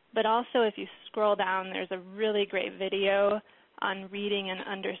 but also if you scroll down, there's a really great video on reading and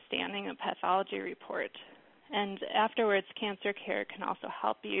understanding a pathology report. And afterwards, Cancer Care can also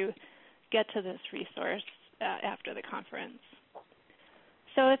help you get to this resource after the conference.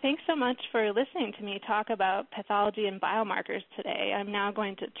 So thanks so much for listening to me talk about pathology and biomarkers today. I'm now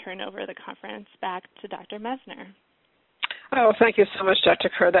going to turn over the conference back to Dr. Messner. Oh, thank you so much, Dr.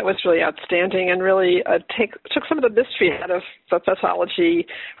 Kerr. That was really outstanding and really took some of the mystery out of the pathology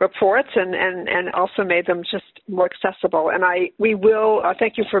reports and also made them just more accessible. And we will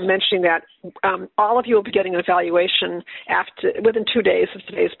thank you for mentioning that. All of you will be getting an evaluation within 2 days of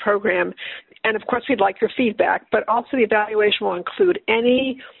today's program. And, of course, we'd like your feedback, but also the evaluation will include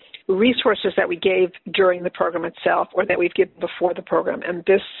any resources that we gave during the program itself or that we've given before the program. And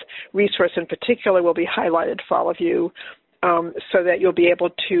this resource in particular will be highlighted for all of you so that you'll be able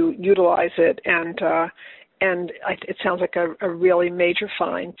to utilize it. And it sounds like a really major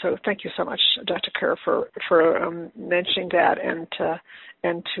find. So thank you so much, Dr. Kerr, for mentioning that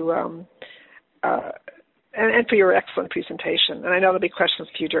and for your excellent presentation. And I know there'll be questions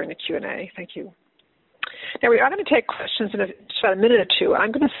for you during the Q&A. Thank you. Now, we are going to take questions in just about a minute or two.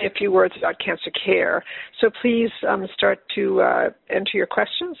 I'm going to say a few words about Cancer Care. So please start to enter your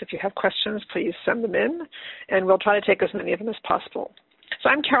questions. If you have questions, please send them in, and we'll try to take as many of them as possible. So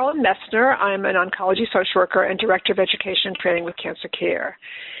I'm Carolyn Messner. I'm an oncology social worker and Director of Education and Training with Cancer Care.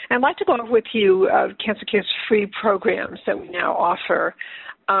 And I'd like to go over with you Cancer Care's free programs that we now offer.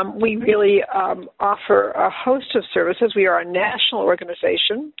 We really offer a host of services. We are a national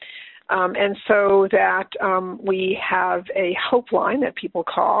organization. And so that we have a hope line that people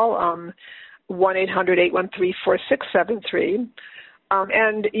call, 1-800-813-4673.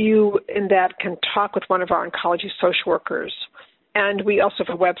 And you, in that, can talk with one of our oncology social workers. And we also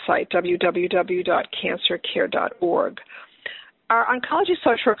have a website, www.cancercare.org. Our oncology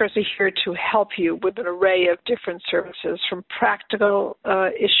social workers are here to help you with an array of different services, from practical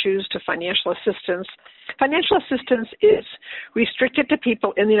issues to financial assistance. Financial assistance is restricted to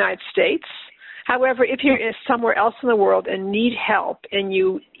people in the United States. However, if you're somewhere else in the world and need help and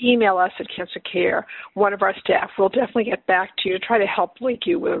you email us at Cancer Care, one of our staff will definitely get back to you to try to help link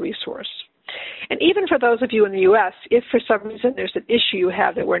you with a resource. And even for those of you in the U.S., if for some reason there's an issue you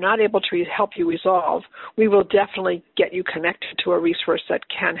have that we're not able to help you resolve, we will definitely get you connected to a resource that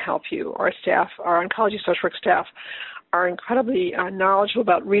can help you. Our staff, our oncology social work staff, are incredibly knowledgeable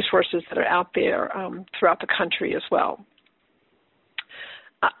about resources that are out there throughout the country as well.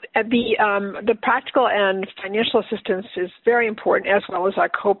 The practical and financial assistance is very important, as well as our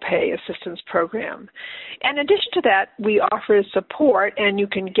copay assistance program. In addition to that, we offer support, and you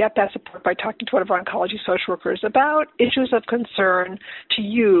can get that support by talking to one of our oncology social workers about issues of concern to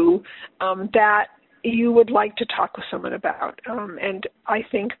you that you would like to talk with someone about. And I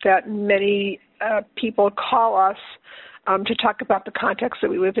think that many people call us to talk about the context that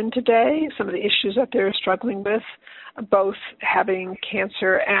we live in today, some of the issues that they're struggling with, both having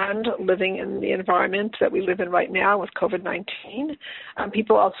cancer and living in the environment that we live in right now with COVID-19.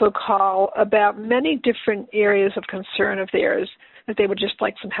 People also call about many different areas of concern of theirs that they would just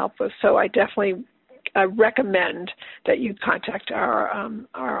like some help with. So I definitely recommend that you contact our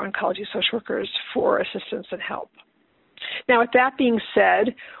oncology social workers for assistance and help. Now, with that being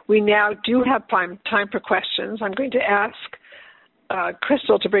said, we now do have time for questions. I'm going to ask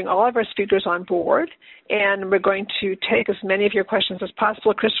Crystal to bring all of our speakers on board, and we're going to take as many of your questions as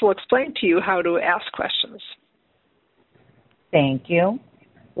possible. Crystal will explain to you how to ask questions. Thank you.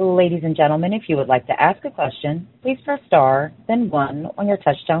 Ladies and gentlemen, if you would like to ask a question, please press star, then 1 on your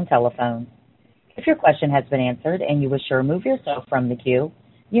touchtone telephone. If your question has been answered and you wish to remove yourself from the queue,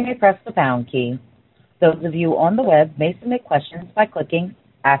 you may press the pound key. Those of you on the web may submit questions by clicking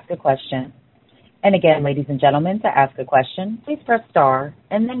Ask a Question. And again, ladies and gentlemen, to ask a question, please press star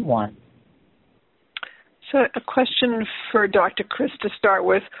and then 1. So a question for Dr. Chris to start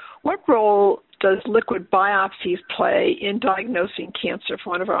with. What role does liquid biopsies play in diagnosing cancer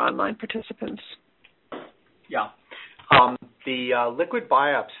for one of our online participants? Yeah. The liquid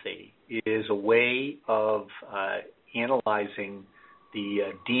biopsy is a way of analyzing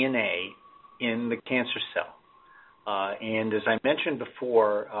the DNA in the cancer cell. And as I mentioned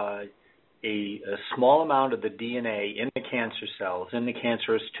before, a small amount of the DNA in the cancer cells, in the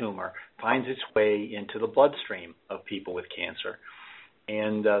cancerous tumor, finds its way into the bloodstream of people with cancer.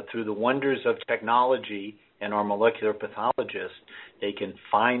 And through the wonders of technology and our molecular pathologists, they can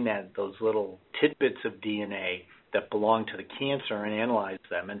find those little tidbits of DNA that belong to the cancer and analyze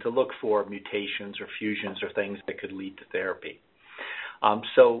them, and to look for mutations or fusions or things that could lead to therapy.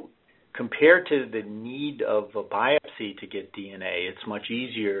 So compared to the need of a biopsy to get DNA, it's much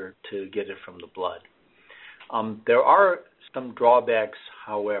easier to get it from the blood. There are some drawbacks,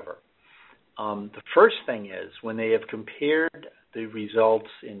 however. The first thing is, when they have compared the results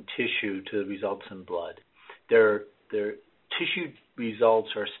in tissue to the results in blood, their tissue results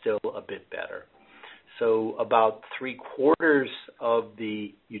are still a bit better. So about 3/4 of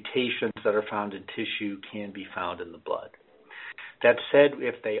the mutations that are found in tissue can be found in the blood. That said,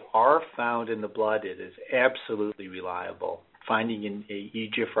 if they are found in the blood, it is absolutely reliable. Finding an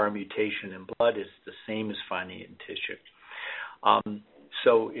EGFR mutation in blood is the same as finding it in tissue.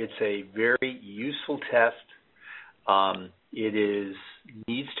 So it's a very useful test. It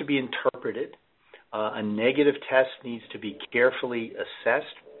needs to be interpreted. A negative test needs to be carefully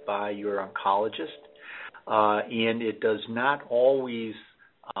assessed by your oncologist, and it does not always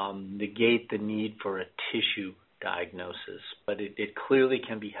negate the need for a tissue diagnosis, but it clearly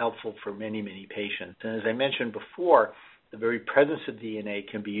can be helpful for many, many patients. And as I mentioned before, the very presence of DNA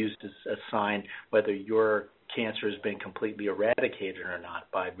can be used as a sign whether your cancer has been completely eradicated or not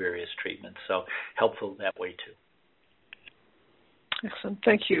by various treatments. So helpful that way too. Excellent.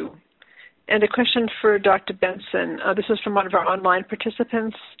 Thank you. And a question for Dr. Benson. This is from one of our online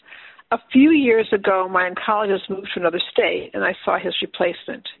participants. A few years ago, my oncologist moved to another state, and I saw his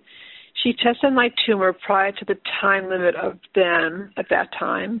replacement. She tested my tumor prior to the time limit of then. At that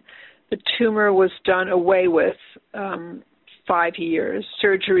time, the tumor was done away with 5 years,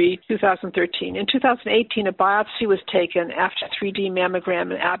 surgery 2013. In 2018, a biopsy was taken after 3D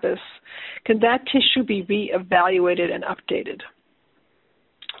mammogram in Abbas. Can that tissue be reevaluated and updated?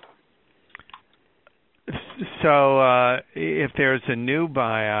 So if there's a new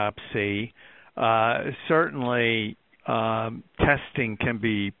biopsy, certainly testing can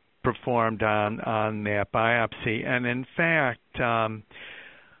be performed on that biopsy. And in fact,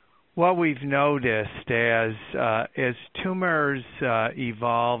 what we've noticed as tumors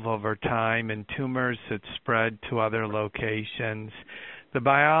evolve over time and tumors that spread to other locations, the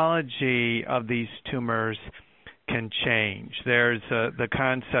biology of these tumors can change. There's the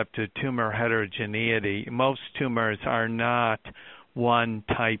concept of tumor heterogeneity. Most tumors are not one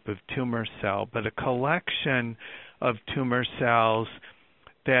type of tumor cell, but a collection of tumor cells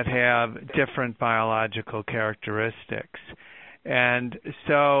that have different biological characteristics. And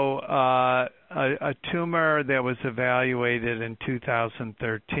so a tumor that was evaluated in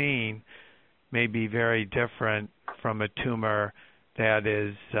 2013 may be very different from a tumor that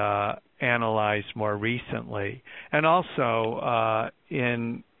is analyzed more recently. And also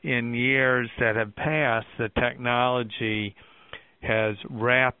in years that have passed, the technology has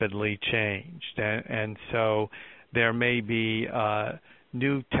rapidly changed. And so there may be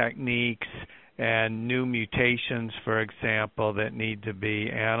new techniques and new mutations, for example, that need to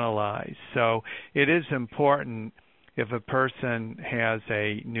be analyzed. So it is important, if a person has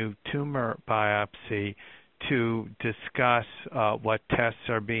a new tumor biopsy, to discuss what tests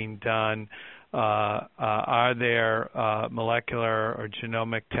are being done. Are there molecular or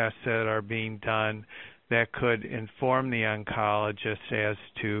genomic tests that are being done that could inform the oncologist as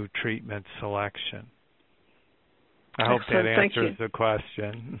to treatment selection? I hope that answers the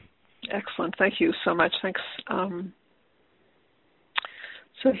question. Excellent. Thank you so much. Thanks.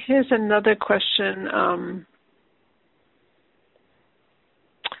 So here's another question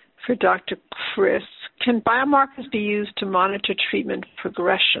for Dr. Chris. Can biomarkers be used to monitor treatment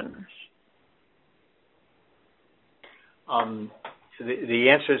progression? The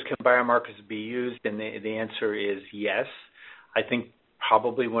answer is, can biomarkers be used? And the answer is yes. I think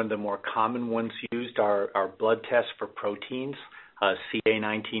probably one of the more common ones used are blood tests for proteins,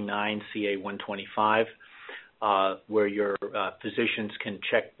 CA19-9, CA125, where your physicians can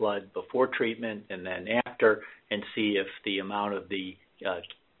check blood before treatment and then after and see if the amount of the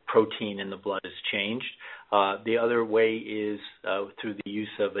protein in the blood has changed. The other way is through the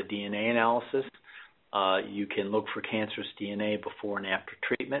use of a DNA analysis. You can look for cancerous DNA before and after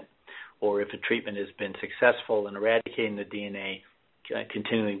treatment, or if a treatment has been successful in eradicating the DNA,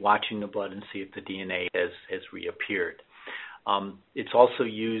 continually watching the blood and see if the DNA has reappeared. It's also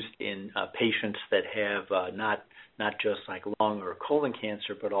used in patients that have not just like lung or colon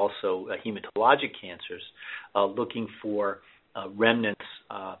cancer, but also hematologic cancers, looking for remnants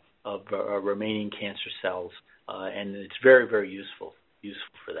of remaining cancer cells, and it's very, very useful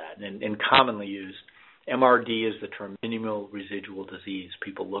for that, and commonly used. MRD is the term, minimal residual disease.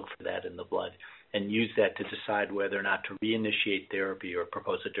 People look for that in the blood and use that to decide whether or not to reinitiate therapy or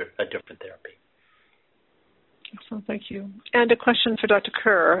propose a different therapy. Excellent, thank you. And a question for Dr.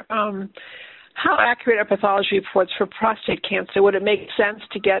 Kerr. How accurate are pathology reports for prostate cancer? Would it make sense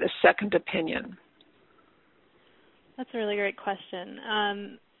to get a second opinion? That's a really great question.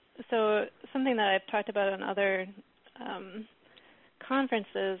 So something that I've talked about on other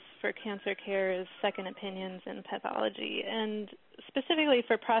conferences for cancer care is second opinions in pathology. And specifically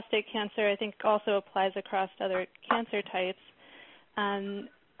for prostate cancer, I think also applies across other cancer types.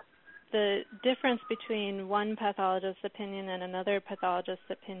 The difference between one pathologist's opinion and another pathologist's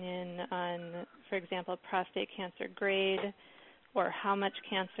opinion on, for example, prostate cancer grade or how much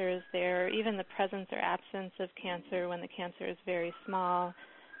cancer is there, even the presence or absence of cancer when the cancer is very small,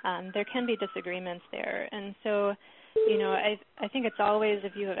 there can be disagreements there. And so, I think it's always,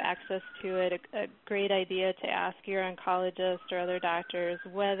 if you have access to it, a great idea to ask your oncologist or other doctors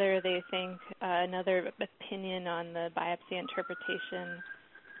whether they think another opinion on the biopsy interpretation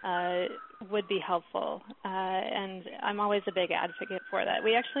would be helpful. And I'm always a big advocate for that.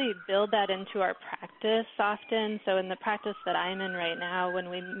 We actually build that into our practice often. So in the practice that I'm in right now, when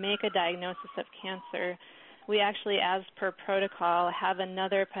we make a diagnosis of cancer, we actually, as per protocol, have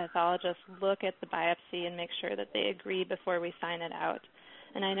another pathologist look at the biopsy and make sure that they agree before we sign it out.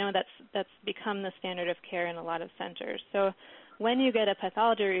 And I know that's become the standard of care in a lot of centers. So when you get a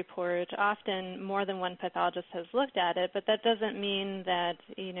pathology report, often more than one pathologist has looked at it, but that doesn't mean that,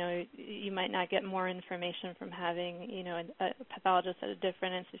 you might not get more information from having, a pathologist at a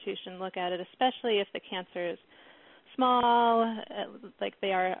different institution look at it, especially if the cancer is small, like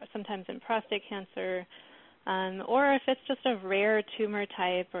they are sometimes in prostate cancer, or if it's just a rare tumor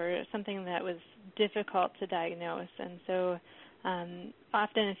type or something that was difficult to diagnose. And so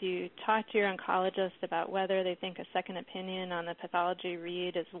often if you talk to your oncologist about whether they think a second opinion on the pathology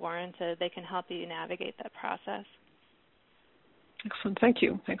read is warranted, they can help you navigate that process. Excellent. Thank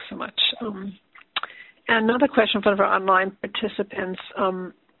you. Thanks so much. And another question from our online participants.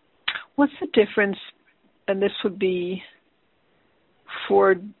 What's the difference, and this would be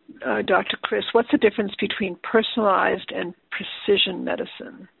for Dr. Chris, what's the difference between personalized and precision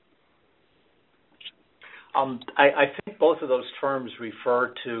medicine? I think both of those terms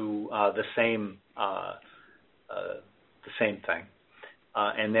refer to the same thing,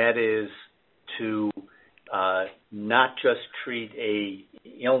 and that is to not just treat a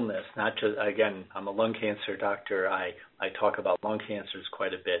illness, not just, again, I'm a lung cancer doctor, I talk about lung cancers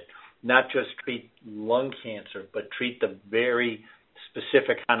quite a bit, not just treat lung cancer, but treat the very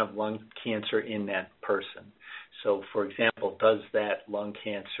specific kind of lung cancer in that person. So, for example, does that lung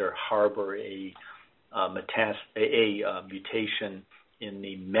cancer harbor a mutation in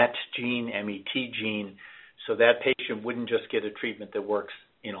the MET gene, MET gene, so that patient wouldn't just get a treatment that works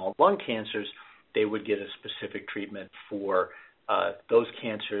in all lung cancers, they would get a specific treatment for those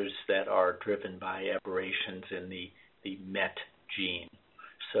cancers that are driven by aberrations in the MET gene.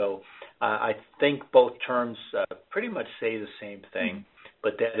 So I think both terms pretty much say the same thing,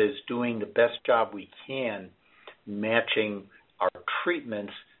 but that is doing the best job we can matching our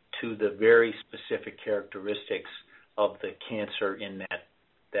treatments to the very specific characteristics of the cancer in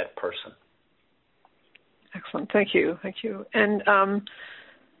that person. Excellent. Thank you. And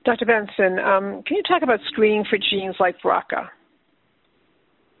Dr. Benson, can you talk about screening for genes like BRCA,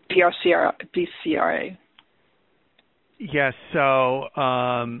 BCRA? Yes. So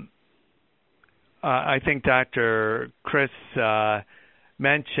I think Dr. Chris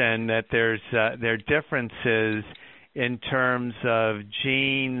mentioned that there are differences in terms of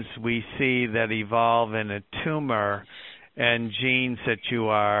genes we see that evolve in a tumor and genes that you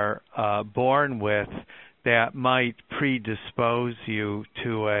are born with that might predispose you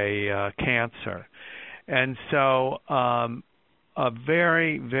to a cancer. And so a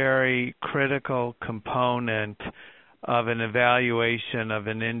very, very critical component of an evaluation of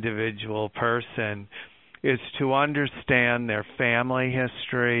an individual person is to understand their family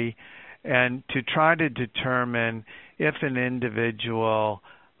history and to try to determine if an individual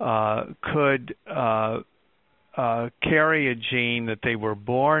could carry a gene that they were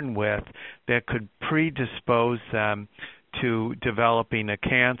born with that could predispose them to developing a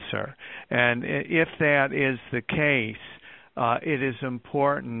cancer. And if that is the case, it is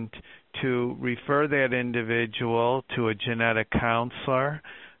important to refer that individual to a genetic counselor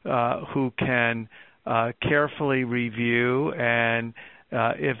who can carefully review and,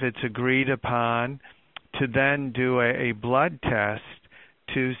 if it's agreed upon, to then do a blood test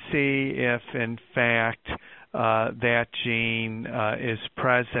to see if, in fact, that gene is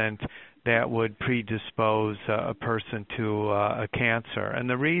present that would predispose a person to a cancer. And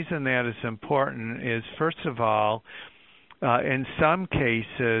the reason that is important is, first of all, in some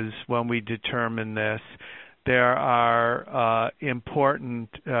cases when we determine this, there are important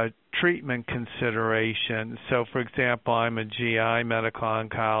treatment considerations. So, for example, I'm a GI medical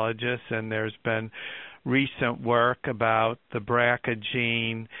oncologist, and there's been recent work about the BRCA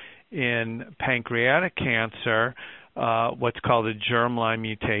gene in pancreatic cancer, what's called a germline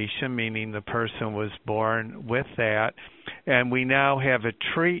mutation, meaning the person was born with that. And we now have a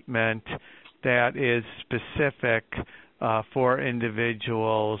treatment that is specific for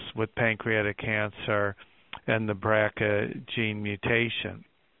individuals with pancreatic cancer and the BRCA gene mutation.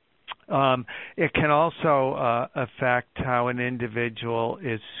 It can also affect how an individual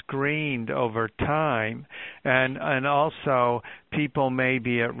is screened over time, and also people may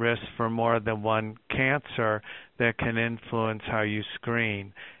be at risk for more than one cancer that can influence how you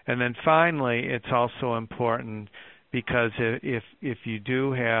screen. And then finally, it's also important because if you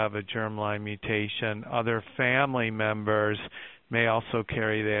do have a germline mutation, other family members may also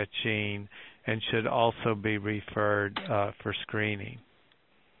carry that gene and should also be referred for screening.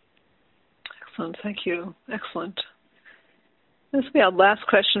 Excellent. Thank you. Excellent. This will be our last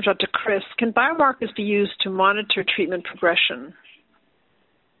question, Dr. Chris. Can biomarkers be used to monitor treatment progression?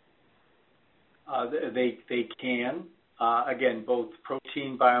 They can. Again, both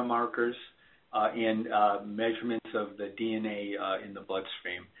protein biomarkers and measurements of the DNA in the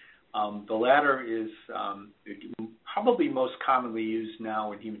bloodstream. The latter is probably most commonly used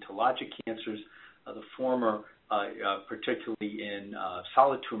now in hematologic cancers. The former, particularly in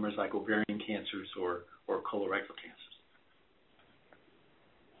solid tumors like ovarian cancers or colorectal cancers.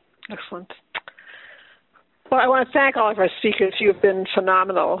 Excellent. Well, I want to thank all of our speakers. You have been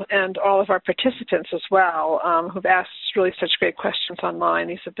phenomenal, and all of our participants as well, who've asked really such great questions online.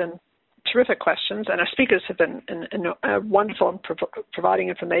 These have been terrific questions, and our speakers have been wonderful in providing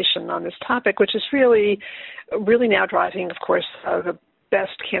information on this topic, which is really now driving, of course, the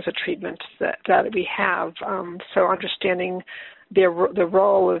best cancer treatment that we have. So understanding the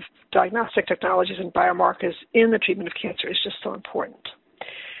role of diagnostic technologies and biomarkers in the treatment of cancer is just so important.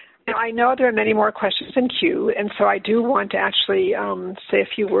 Now, I know there are many more questions in queue, and so I do want to actually say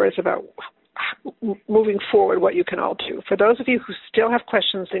a few words about moving forward, what you can all do. For those of you who still have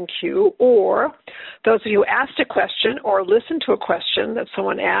questions in queue, or those of you who asked a question or listened to a question that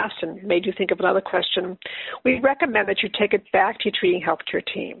someone asked and made you think of another question, we recommend that you take it back to your treating healthcare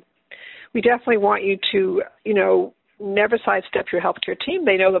team. We definitely want you to, never sidestep your healthcare team.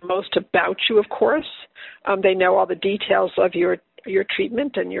 They know the most about you, of course. They know all the details of your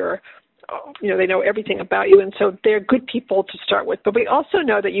treatment and they know everything about you, and so they're good people to start with. But we also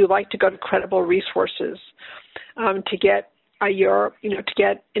know that you like to go to credible resources to get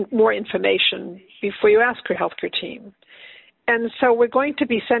more information before you ask your healthcare team. And so we're going to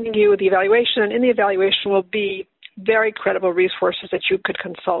be sending you the evaluation, and in the evaluation will be very credible resources that you could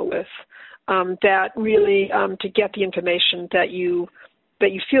consult with that really to get the information that you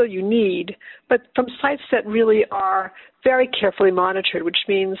feel you need, but from sites that really are very carefully monitored, which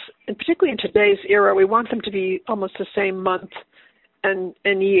means, and particularly in today's era, we want them to be almost the same month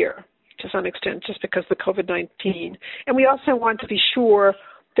and year to some extent, just because of the COVID-19. And we also want to be sure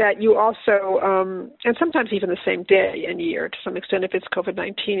that you also, and sometimes even the same day and year to some extent if it's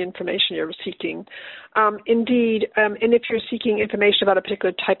COVID-19 information you're seeking. Indeed, and if you're seeking information about a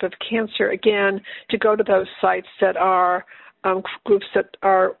particular type of cancer, again, to go to those sites that are groups that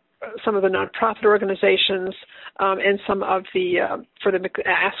are some of the nonprofit organizations and some of the, for the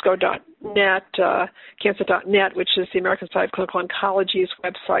ASCO.net, cancer.net, which is the American Society of Clinical Oncology's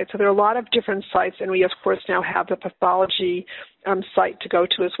website. So there are a lot of different sites, and we, of course, now have the pathology site to go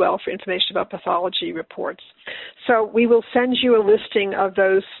to as well for information about pathology reports. So we will send you a listing of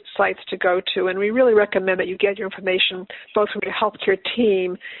those sites to go to, and we really recommend that you get your information both from your healthcare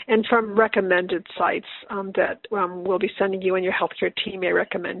team and from recommended sites that we'll be sending you, and your healthcare team may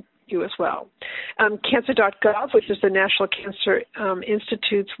recommend you as well. Cancer.gov, which is the National Cancer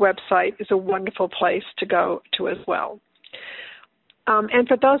Institute's website, is a wonderful place to go to as well. And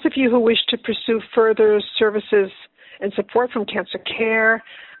for those of you who wish to pursue further services and support from Cancer Care,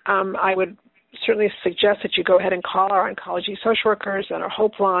 I would certainly suggest that you go ahead and call our oncology social workers on our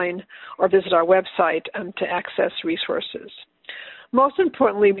Hope line or visit our website to access resources. Most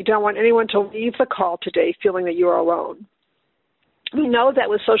importantly, we don't want anyone to leave the call today feeling that you are alone. We know that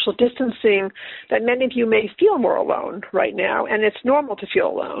with social distancing that many of you may feel more alone right now, and it's normal to feel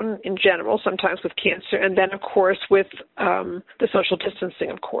alone in general, sometimes with cancer, and then, of course, with the social distancing,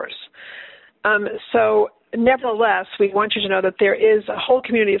 of course. So nevertheless, we want you to know that there is a whole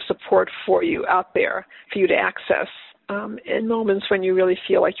community of support for you out there for you to access in moments when you really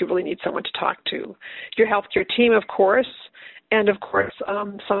feel like you really need someone to talk to. Your healthcare team, of course, and, of course,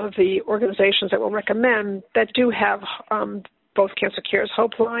 some of the organizations that we'll recommend that do have both Cancer Care's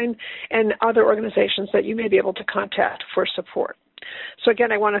Hope Line and other organizations that you may be able to contact for support. So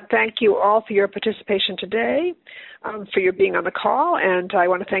again, I want to thank you all for your participation today, for your being on the call, and I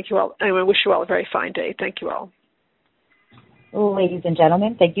want to thank you all, and I wish you all a very fine day. Thank you all. Ladies and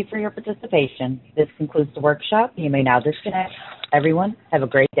gentlemen, thank you for your participation. This concludes the workshop. You may now disconnect. Everyone, have a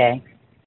great day.